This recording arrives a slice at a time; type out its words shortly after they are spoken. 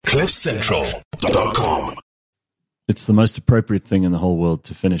CliffCentral.com. It's the most appropriate thing in the whole world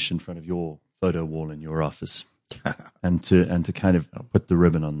to finish in front of your photo wall in your office, and to kind of put the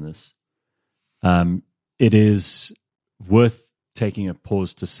ribbon on this. It is worth taking a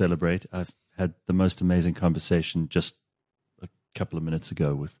pause to celebrate. I've had the most amazing conversation just a couple of minutes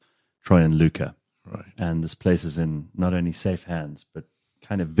ago with Troy and Luca. Right. And this place is in not only safe hands, but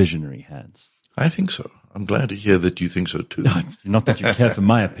kind of visionary hands. I think so. I'm glad to hear that you think so too. Not that you care for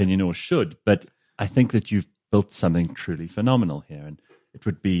my opinion or should, but I think that you've built something truly phenomenal here. And it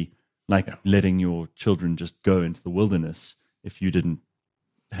would be like letting your children just go into the wilderness if you didn't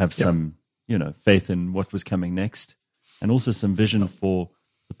have some, faith in what was coming next, and also some vision for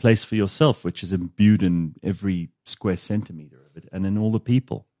the place for yourself, which is imbued in every square centimeter of it and in all the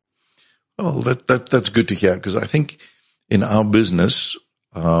people. Oh, that's good to hear, because I think in our business,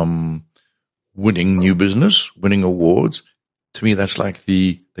 winning new business, winning awards, to me that's like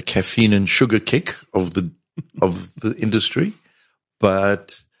the caffeine and sugar kick of the industry.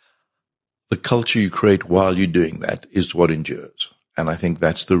 But the culture you create while you're doing that is what endures. And I think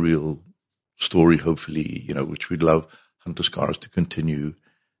that's the real story, hopefully, which we'd love Hunter Scars to continue.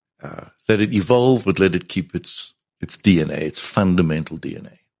 Let it evolve, but let it keep its DNA, its fundamental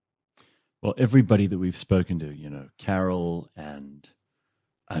DNA. Well, everybody that we've spoken to, Carol, and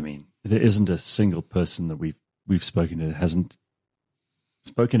there isn't a single person that we've spoken to that hasn't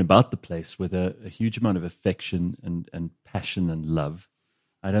spoken about the place with a huge amount of affection and passion and love.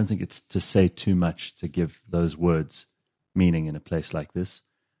 I don't think it's to say too much to give those words meaning in a place like this.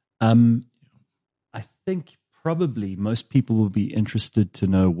 I think probably most people will be interested to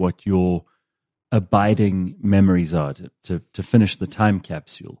know what your abiding memories are to finish the time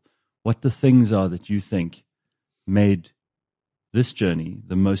capsule. What the things are that you think made this journey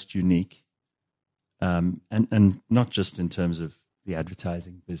the most unique, and not just in terms of the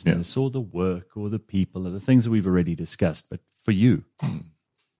advertising business or the work or the people or the things that we've already discussed, but for you.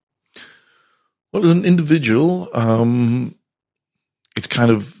 Well, as an individual, it's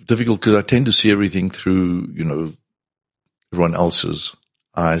kind of difficult because I tend to see everything through, everyone else's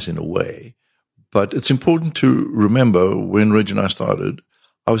eyes in a way. But it's important to remember when Reg and I started,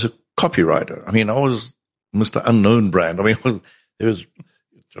 I was a copywriter. I was Mr. Unknown Brand. No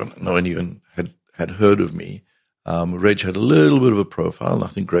one even had heard of me. Reg had a little bit of a profile,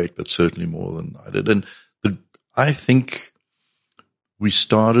 nothing great, but certainly more than I did. And I think we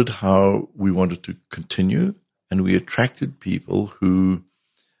started how we wanted to continue, and we attracted people who,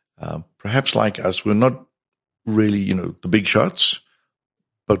 perhaps like us, were not really, the big shots,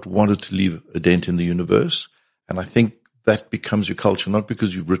 but wanted to leave a dent in the universe. And I think that becomes your culture, not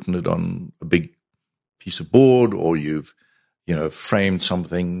because you've written it on a big piece of board or you've, framed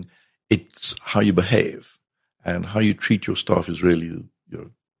something. It's how you behave and how you treat your staff is really,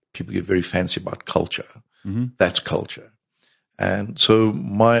 people get very fancy about culture. Mm-hmm. That's culture. And so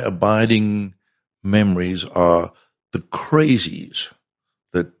my abiding memories are the crazies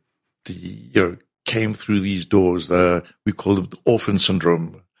that came through these doors. We call it the orphan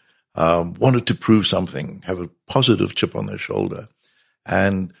syndrome. Wanted to prove something, have a positive chip on their shoulder.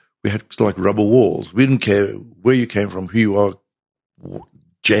 And we had like rubber walls. We didn't care where you came from, who you are,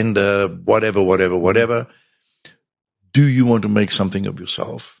 gender, whatever. Do you want to make something of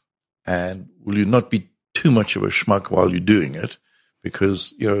yourself? And will you not be too much of a schmuck while you're doing it?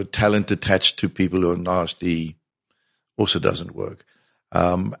 Because, talent attached to people who are nasty also doesn't work.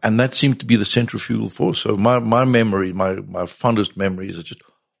 And that seemed to be the centrifugal force. So my memory, my fondest memories are just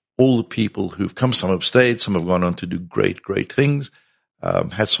all the people who've come. Some have stayed, some have gone on to do great, great things.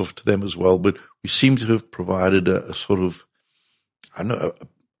 Hats off to them as well. But we seem to have provided a sort of, a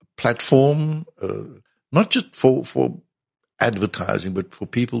platform, not just for advertising, but for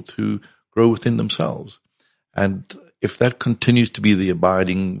people to grow within themselves. And if that continues to be the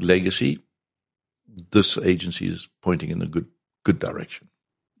abiding legacy, this agency is pointing in a good direction.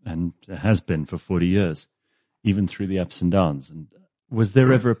 And it has been for 40 years, even through the ups and downs. And was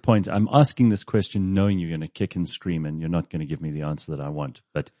there ever a point, I'm asking this question knowing you're going to kick and scream and you're not going to give me the answer that I want,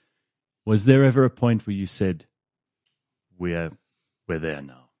 but was there ever a point where you said, we're there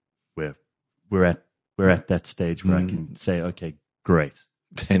now. We're at that stage where I can say, okay, great.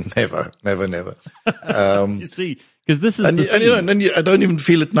 Never. You see, because this is, I don't even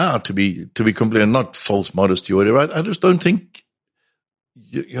feel it now to be completely, not false modesty or whatever. I just don't think,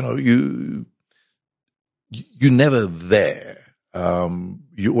 you're never there.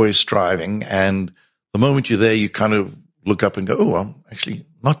 You're always striving, and the moment you're there, you kind of look up and go, oh, I'm actually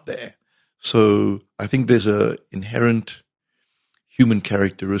not there. So I think there's a inherent human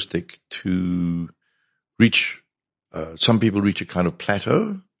characteristic to reach. Some people reach a kind of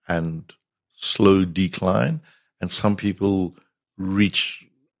plateau and slow decline. And some people reach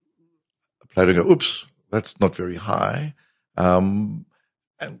a plateau and go, oops, that's not very high. And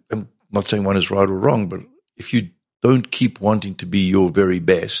not saying one is right or wrong, but if you don't keep wanting to be your very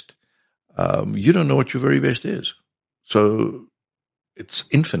best, you don't know what your very best is. So it's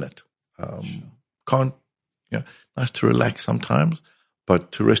infinite. Nice to relax sometimes,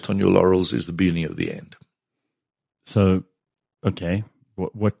 but to rest on your laurels is the beginning of the end. So, okay,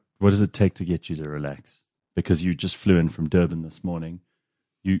 what does it take to get you to relax? Because you just flew in from Durban this morning.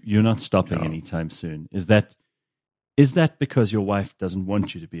 You're not stopping anytime soon. Is that because your wife doesn't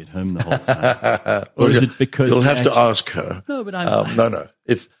want you to be at home the whole time, or is it because you'll have to ask her? No, but no.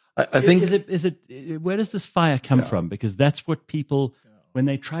 It's I think is it where does this fire come from? Because that's what people when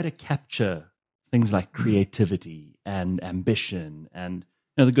they try to capture things like creativity and ambition and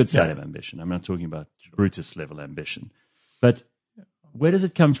the good side of ambition. I'm not talking about Brutus level ambition, but where does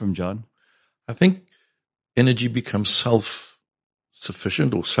it come from, John? I think energy becomes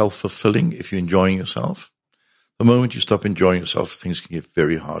self-sufficient or self-fulfilling if you're enjoying yourself. The moment you stop enjoying yourself, things can get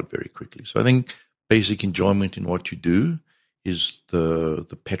very hard very quickly. So I think basic enjoyment in what you do is the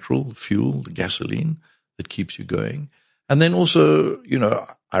petrol, the fuel, the gasoline that keeps you going. And then also,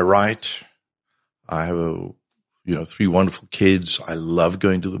 I write. I have 3 wonderful kids. I love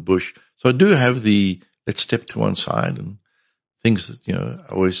going to the bush. So I do have let's step to one side and things that,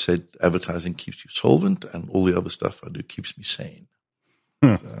 I always said advertising keeps you solvent and all the other stuff I do keeps me sane.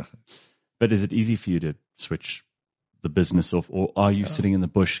 So. But is it easy for you to switch the business off, or are you sitting in the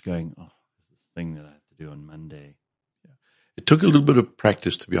bush going, oh, there's this thing that I have to do on Monday? It took a little bit of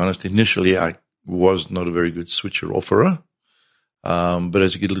practice, to be honest. Initially, I was not a very good switcher offerer. But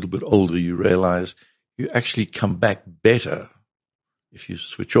as you get a little bit older, you realize you actually come back better if you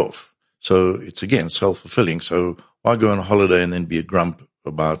switch off. So it's, again, self-fulfilling. So why go on a holiday and then be a grump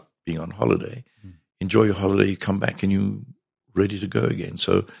about being on holiday? Enjoy your holiday, you come back and you're ready to go again.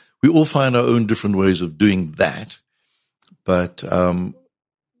 So we all find our own different ways of doing that. But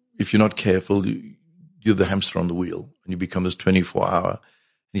if you're not careful, you're the hamster on the wheel and you become this 24-hour and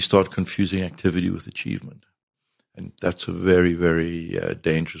you start confusing activity with achievement. And that's a very, very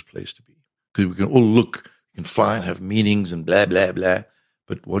dangerous place to be. Because we can all look, you can fly and have meetings and blah, blah, blah.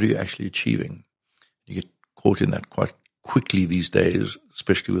 But what are you actually achieving? You get caught in that quite quickly these days,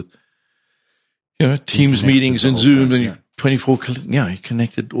 especially with, Teams meetings and Zoom and you're 24, you're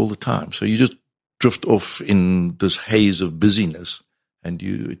connected all the time. So you just drift off in this haze of busyness and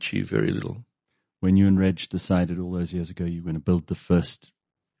you achieve very little. When you and Reg decided all those years ago you were going to build the first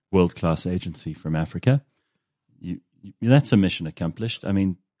world-class agency from Africa, that's a mission accomplished. I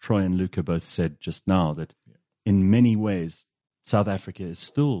mean, Troy and Luca both said just now that in many ways, South Africa is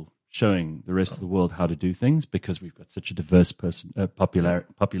still showing the rest of the world how to do things because we've got such a diverse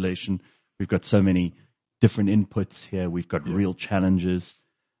population. We've got so many different inputs here. We've got real challenges.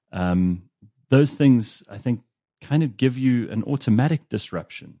 Those things, I think, kind of give you an automatic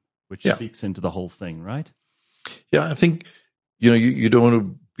disruption, which speaks into the whole thing, right? Yeah, I think, you don't want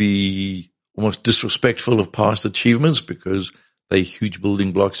to be almost disrespectful of past achievements because they're huge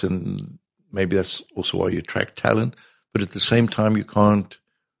building blocks and maybe that's also why you attract talent. But at the same time, you can't,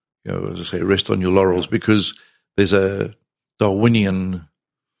 as I say, rest on your laurels because there's a Darwinian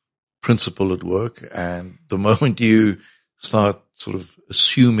principle at work. And the moment you start sort of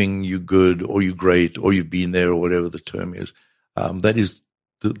assuming you're good or you're great or you've been there or whatever the term is, that is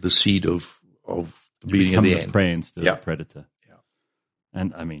the seed of the beginning of the end. Prey instead of predator.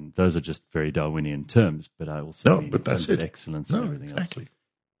 And I mean, those are just very Darwinian terms, but I also mean in terms of excellence and everything else.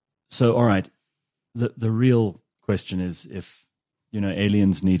 So, all right, the real question is if,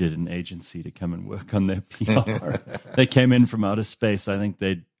 aliens needed an agency to come and work on their PR, they came in from outer space, I think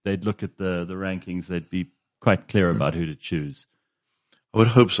they'd look at the rankings, they'd be quite clear about who to choose. I would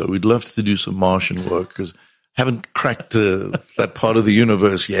hope so. We'd love to do some Martian work because haven't cracked that part of the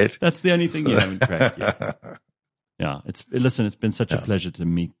universe yet. That's the only thing you haven't cracked yet. Yeah, it's been such a pleasure to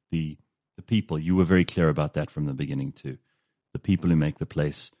meet the people. You were very clear about that from the beginning too. The people who make the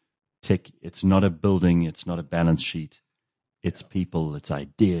place tick. It's not a building. It's not a balance sheet. It's people. It's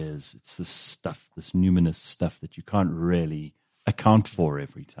ideas. It's this stuff, this numinous stuff that you can't really account for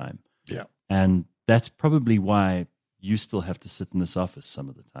every time. Yeah. And that's probably why you still have to sit in this office some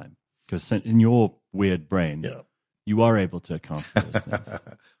of the time. Because in your weird brain, you are able to account for those things.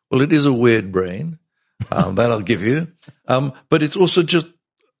 Well, it is a weird brain. That I'll give you. But it's also just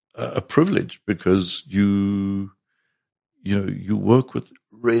a privilege because you work with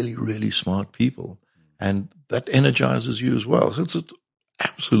really, really smart people and that energizes you as well. So it's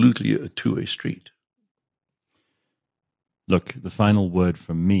absolutely a two-way street. look, the final word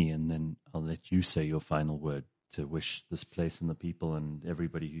from me, and then I'll let you say your final word to wish this place and the people and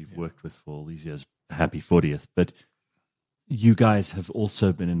everybody who you've worked with for all these years a happy 40th. But you guys have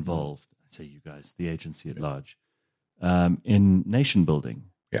also been involved, I say you guys, the agency at large, in nation building.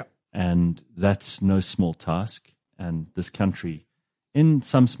 Yeah. And that's no small task. And this country, in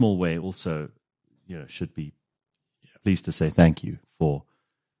some small way, also, should be pleased to say thank you for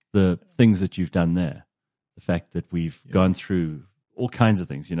the things that you've done there. The fact that we've gone through all kinds of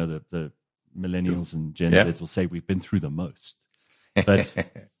things. The millennials and Gen Zs will say we've been through the most. But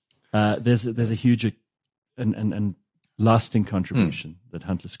there's a huge and lasting contribution that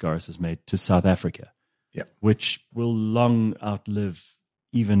Huntly Scaris has made to South Africa, which will long outlive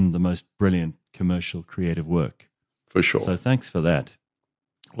even the most brilliant commercial creative work. For sure. So thanks for that.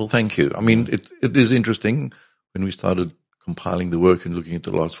 Well, thank you. I mean, it is interesting when we started compiling the work and looking at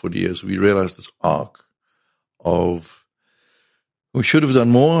the last 40 years, we realized this arc of we should have done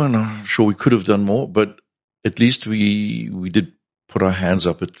more, and I'm sure we could have done more, but at least we did put our hands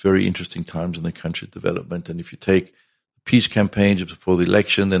up at very interesting times in the country's development. And if you take the peace campaign just before the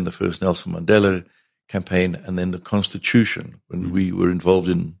election, then the first Nelson Mandela campaign, and then the Constitution, when we were involved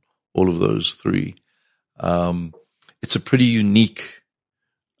in all of those three, it's a pretty unique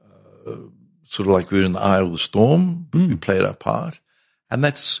sort of like we're in the eye of the storm, but we played our part. And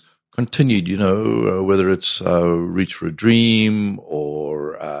that's continued, whether it's Reach for a Dream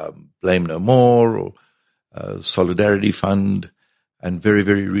or Blame No More or Solidarity Fund. And very,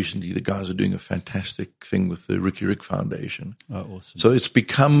 very recently, the guys are doing a fantastic thing with the Ricky Rick Foundation. Oh, awesome. So it's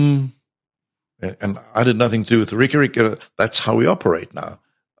become, and I did nothing to do with the Ricky Rick. That's how we operate now.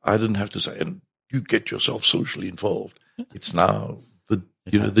 I didn't have to say, and you get yourself socially involved. It's now the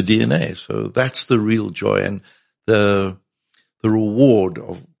DNA. So that's the real joy. And the reward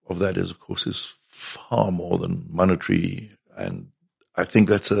of that is, of course, is far more than monetary. And I think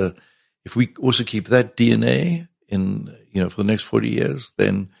if we also keep that DNA in, for the next 40 years,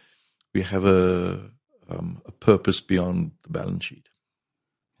 then we have a purpose beyond the balance sheet.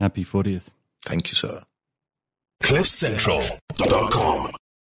 Happy 40th. Thank you, sir. CliffCentral.com